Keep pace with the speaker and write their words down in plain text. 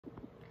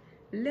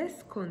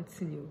Let's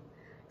continue.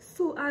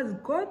 So as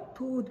God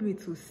told me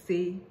to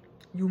say,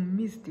 you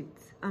missed it.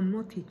 I'm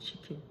not a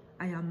chicken.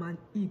 I am an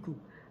eagle.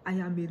 I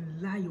am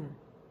a lion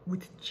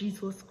with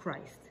Jesus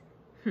Christ.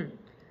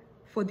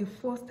 For the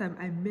first time,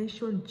 I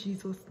mentioned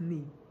Jesus'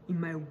 name in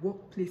my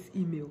workplace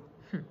email.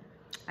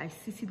 I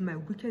CC'd my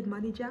wicked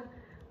manager,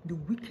 the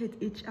wicked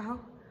HR,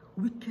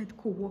 wicked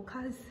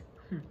co-workers,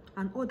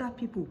 and other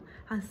people,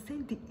 and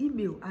sent the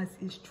email as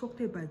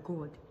instructed by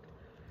God.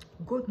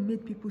 God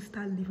made people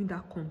start leaving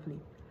that company.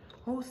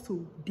 Also,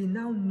 they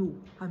now know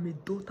I'm a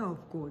daughter of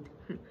God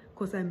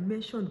because I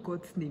mentioned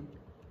God's name.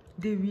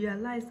 They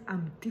realize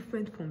I'm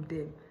different from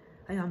them.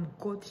 I am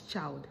God's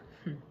child.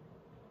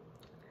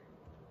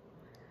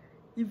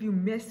 If you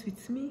mess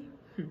with me,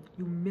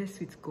 you mess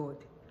with God.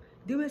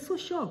 They were so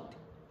shocked.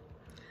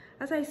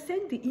 As I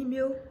sent the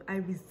email, I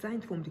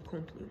resigned from the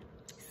company.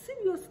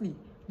 Seriously,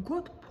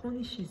 God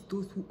punishes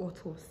those who hurt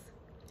us.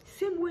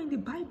 Same way in the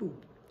Bible,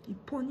 he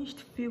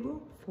punished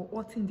Pharaoh for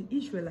hurting the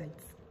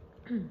Israelites.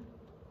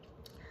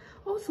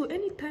 Also,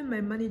 anytime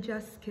my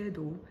manager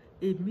scheduled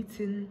a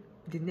meeting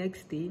the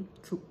next day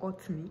to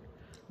hurt me,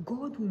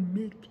 God will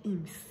make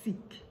him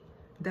sick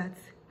that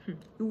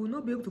he will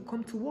not be able to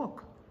come to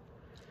work.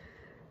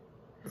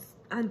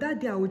 And that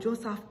day I will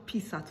just have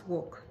peace at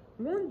work.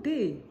 One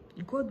day,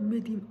 God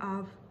made him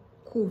have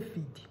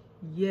COVID.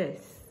 Yes,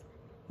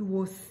 he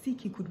was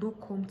sick, he could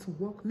not come to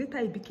work. Later,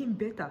 he became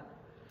better.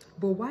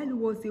 But while he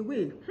was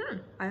away,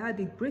 I had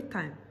a great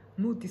time,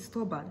 no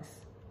disturbance.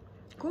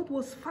 God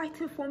was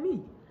fighting for me.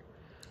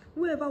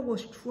 Whoever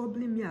was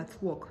troubling me at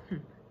work,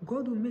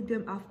 God will make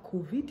them have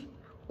COVID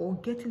or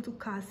get into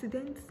car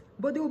accidents,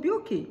 but they will be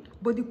okay.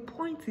 But the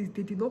point is,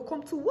 they did not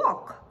come to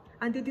work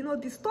and they did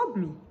not disturb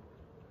me.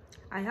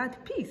 I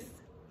had peace.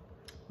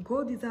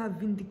 God is our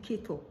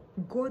vindicator.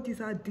 God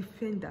is our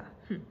defender.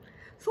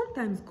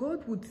 Sometimes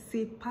God would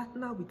say,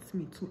 partner with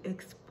me to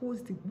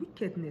expose the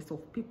wickedness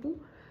of people.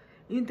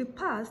 In the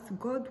past,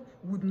 God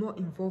would not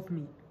involve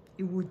me.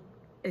 He would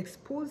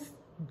expose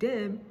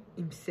them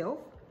himself.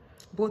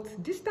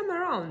 But this time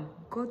around,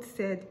 God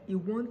said he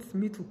wants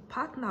me to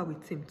partner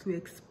with him to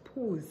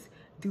expose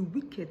the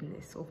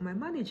wickedness of my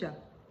manager.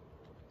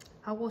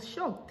 I was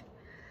shocked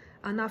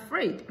and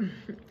afraid,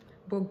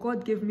 but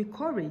God gave me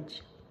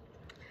courage.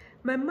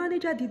 My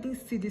manager didn't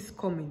see this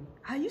coming.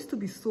 I used to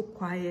be so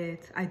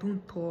quiet, I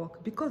don't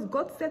talk, because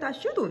God said I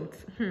shouldn't.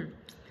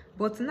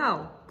 But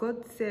now,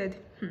 God said,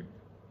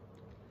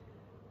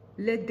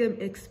 let them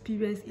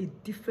experience a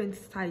different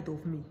side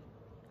of me.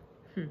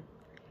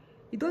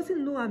 He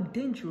doesn't know I'm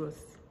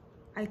dangerous.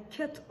 I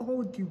kept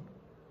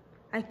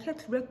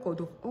record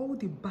of all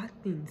the bad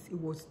things he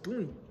was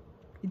doing.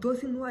 He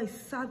doesn't know I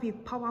serve a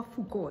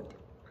powerful God.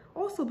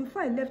 Also,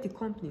 before I left the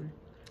company,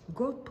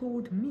 God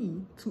told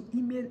me to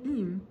email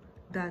him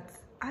that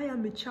I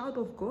am a child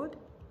of God.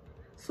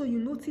 So you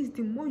notice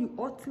the more you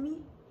hurt me,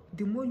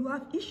 the more you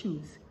have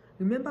issues.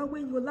 Remember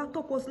when your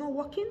laptop was not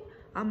working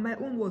and my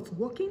own was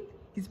working?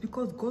 It's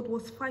because God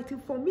was fighting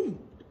for me.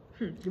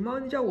 The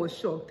manager was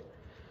shocked.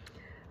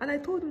 And I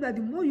told him that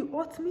the more you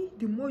hurt me,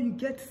 the more you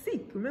get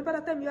sick. Remember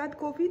that time you had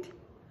COVID?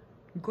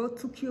 God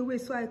took you away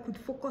so I could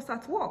focus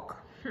at work.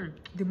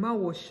 The man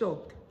was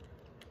shocked.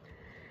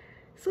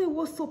 So he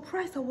was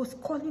surprised I was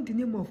calling the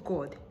name of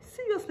God.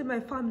 Seriously, my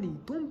family,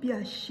 don't be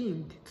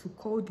ashamed to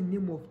call the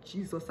name of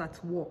Jesus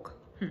at work.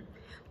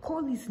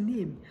 Call his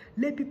name.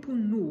 Let people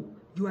know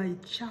you are a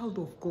child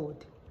of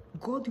God.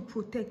 God will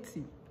protect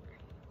you.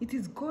 It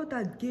is God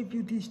that gave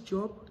you this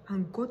job,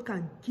 and God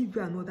can give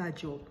you another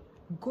job.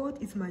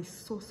 God is my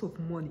source of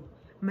money.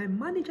 My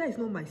manager is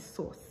not my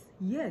source.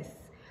 Yes,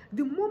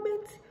 the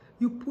moment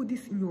you put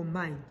this in your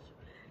mind,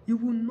 you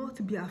will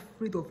not be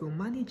afraid of your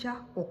manager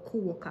or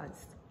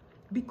co-workers,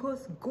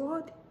 because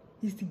God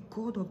is the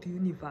God of the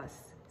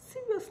universe.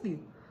 Seriously,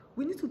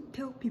 we need to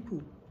tell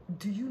people,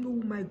 do you know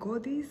who my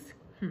God is?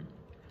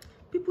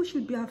 People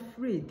should be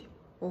afraid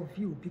of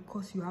you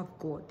because you have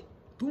God.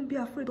 Don't be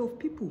afraid of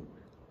people.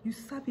 You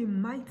serve a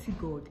mighty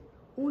God.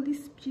 Holy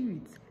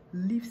Spirit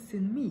lives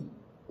in me.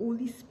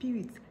 Holy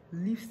Spirit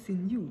lives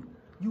in you.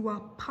 You are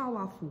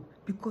powerful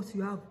because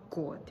you have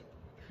God.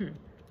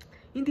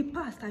 In the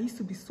past, I used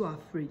to be so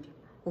afraid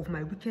of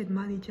my wicked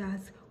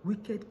managers,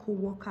 wicked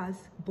co-workers,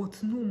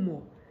 but no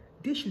more.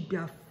 They should be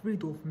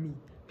afraid of me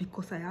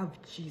because I have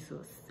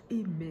Jesus.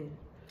 Amen.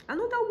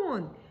 Another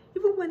one,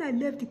 even when I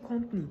left the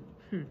company,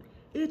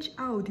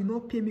 HR did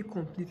not pay me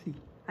completely.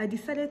 I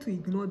decided to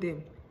ignore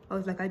them. I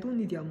was like, I don't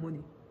need their money.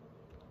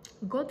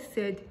 God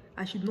said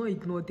I should not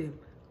ignore them.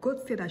 God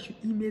said I should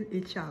email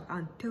HR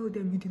and tell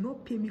them you did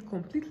not pay me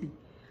completely.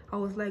 I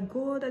was like,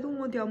 God, I don't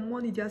want their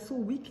money. They are so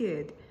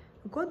wicked.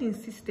 God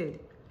insisted.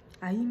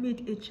 I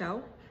emailed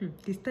HR.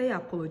 They started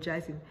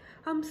apologizing.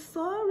 I'm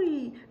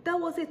sorry. That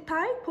was a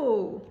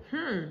typo.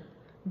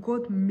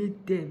 God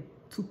made them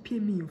to pay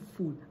me in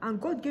full. And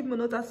God gave me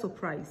another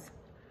surprise.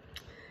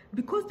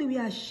 Because they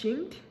were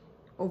ashamed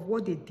of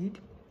what they did,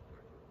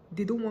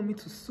 they don't want me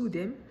to sue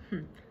them.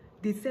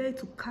 They decided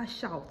to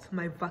cash out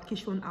my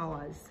vacation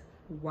hours.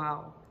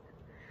 Wow.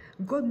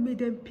 God made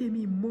them pay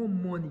me more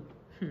money.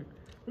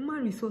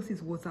 Human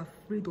resources was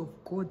afraid of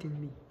God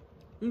in me.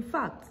 In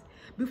fact,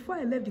 before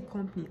I left the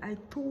company, I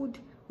told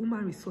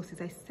human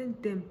resources, I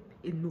sent them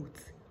a note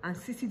and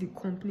CC the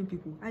company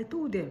people. I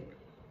told them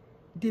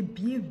they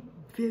behave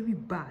very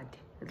bad.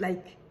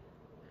 Like,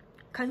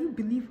 can you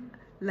believe,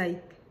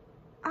 like,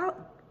 how,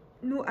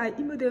 no, I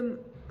emailed them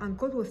and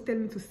God was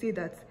telling me to say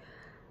that,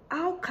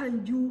 how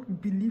can you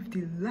believe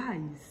the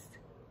lies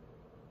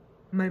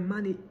my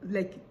manager,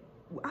 like,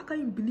 how can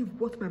you believe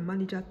what my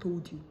manager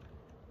told you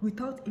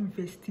without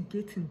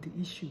investigating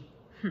the issue?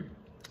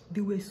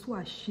 They were so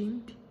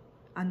ashamed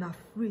and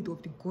afraid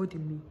of the God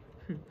in me.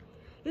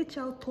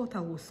 HR thought I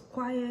was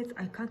quiet,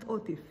 I can't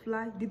hurt a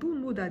fly. They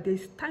don't know that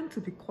there's time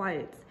to be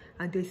quiet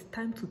and there's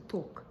time to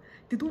talk.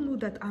 They don't know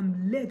that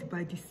I'm led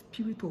by the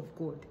Spirit of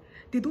God.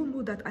 They don't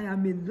know that I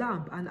am a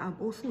lamb and I'm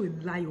also a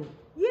lion.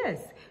 Yes,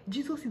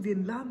 Jesus is a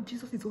lamb,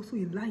 Jesus is also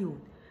a lion.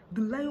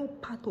 The lion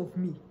part of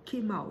me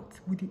came out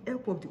with the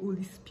help of the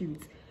Holy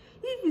Spirit.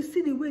 If you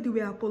see the way they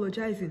were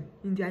apologizing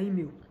in their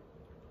email,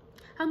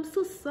 I'm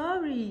so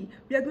sorry,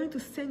 we are going to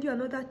send you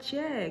another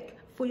check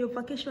for your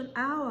vacation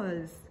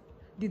hours.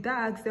 Did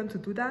I ask them to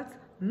do that?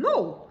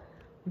 No.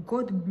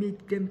 God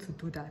made them to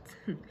do that.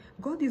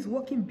 God is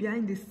working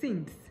behind the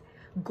scenes.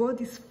 God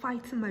is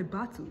fighting my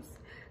battles.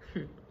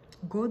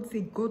 God's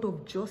a God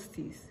of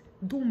justice.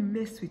 Don't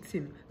mess with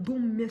him.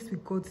 Don't mess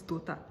with God's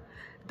daughter.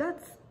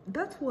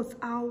 That was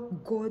how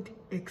God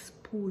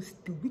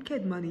exposed the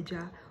wicked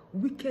manager,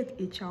 wicked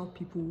HR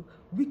people,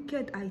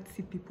 wicked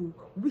IT people,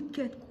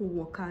 wicked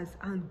co-workers,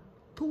 and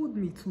told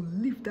me to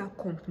leave that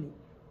company.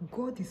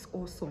 God is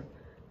awesome.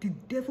 The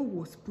devil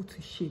was put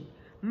to shame.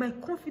 My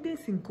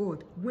confidence in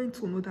God went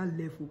to another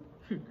level.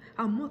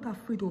 I'm not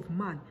afraid of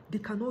man. They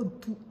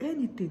cannot do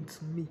anything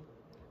to me.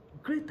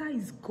 Greater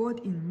is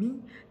God in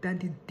me than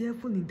the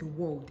devil in the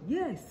world.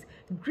 Yes,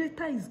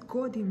 greater is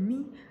God in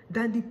me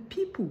than the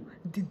people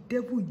the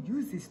devil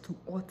uses to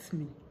hurt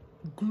me.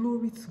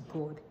 Glory to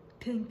God.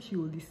 Thank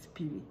you, Holy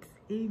Spirit.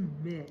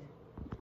 Amen.